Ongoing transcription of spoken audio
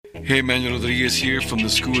Hey, Emmanuel Rodriguez here from the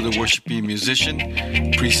School of the Worshiping Musician,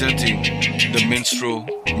 presenting the Minstrel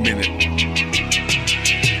Minute.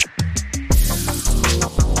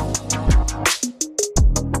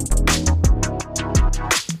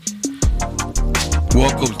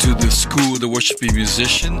 Welcome to the School of the Worshiping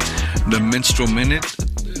Musician, the Minstrel Minute.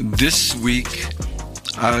 This week,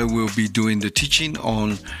 I will be doing the teaching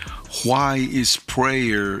on why is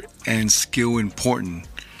prayer and skill important.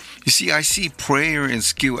 You see, I see prayer and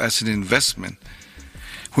skill as an investment.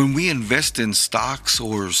 When we invest in stocks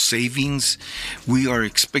or savings, we are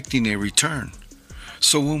expecting a return.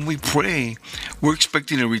 So when we pray, we're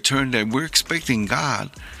expecting a return that we're expecting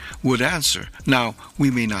God would answer. Now,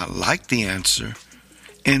 we may not like the answer,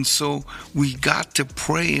 and so we got to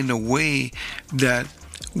pray in a way that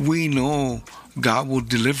we know God will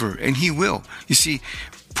deliver, and He will. You see,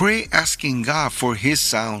 pray asking God for His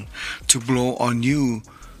sound to blow on you,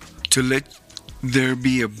 to let there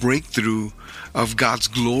be a breakthrough of God's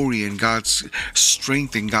glory and God's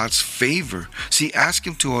strength and God's favor. See, ask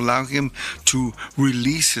Him to allow Him to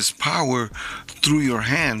release His power through your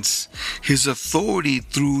hands, His authority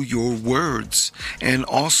through your words, and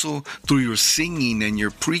also through your singing and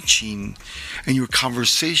your preaching and your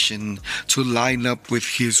conversation to line up with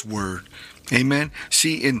His word. Amen.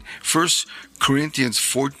 See, in 1 Corinthians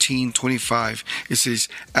 14:25, it says,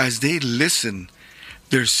 as they listen,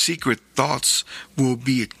 their secret thoughts will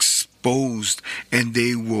be exposed, and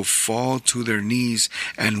they will fall to their knees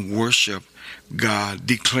and worship God,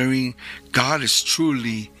 declaring God is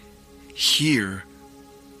truly here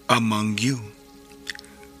among you.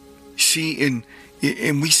 See, and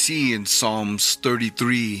we see in Psalms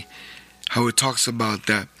 33 how it talks about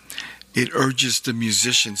that. It urges the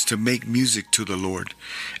musicians to make music to the Lord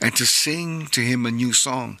and to sing to Him a new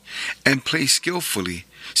song and play skillfully.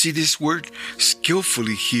 See, this word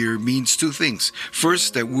skillfully here means two things.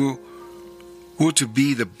 First, that we're to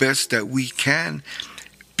be the best that we can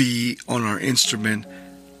be on our instrument,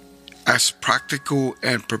 as practical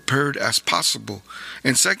and prepared as possible.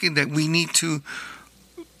 And second, that we need to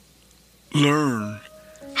learn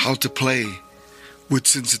how to play with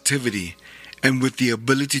sensitivity and with the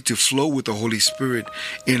ability to flow with the Holy Spirit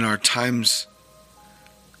in our times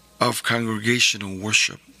of congregational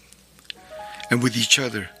worship and with each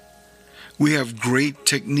other. We have great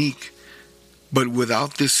technique, but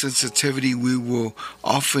without this sensitivity, we will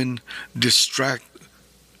often distract,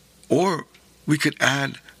 or we could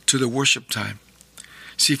add to the worship time.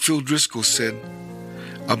 See, Phil Driscoll said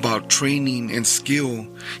about training and skill,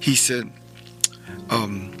 he said,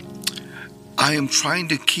 I am trying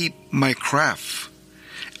to keep my craft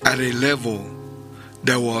at a level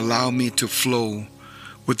that will allow me to flow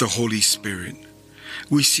with the Holy Spirit.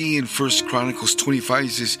 We see in 1 Chronicles 25, it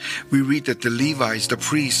says, we read that the Levites, the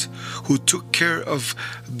priests who took care of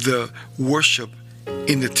the worship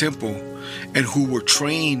in the temple and who were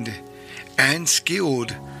trained and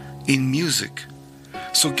skilled in music.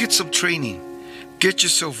 So get some training. Get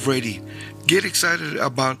yourself ready. Get excited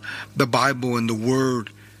about the Bible and the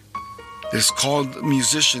Word. It's called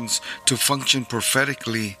musicians to function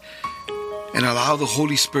prophetically and allow the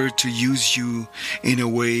Holy Spirit to use you in a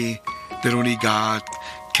way that only God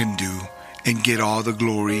can do, and get all the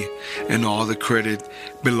glory and all the credit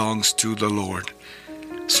belongs to the Lord.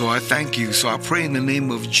 So I thank you. So I pray in the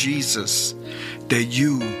name of Jesus that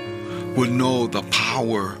you will know the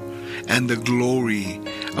power and the glory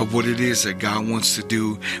of what it is that God wants to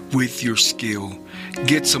do with your skill.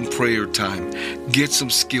 Get some prayer time. Get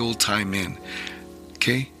some skill time in.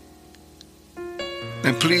 Okay?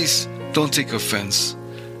 And please don't take offense.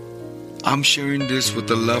 I'm sharing this with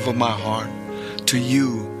the love of my heart to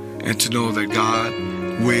you and to know that God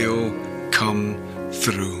will come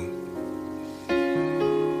through.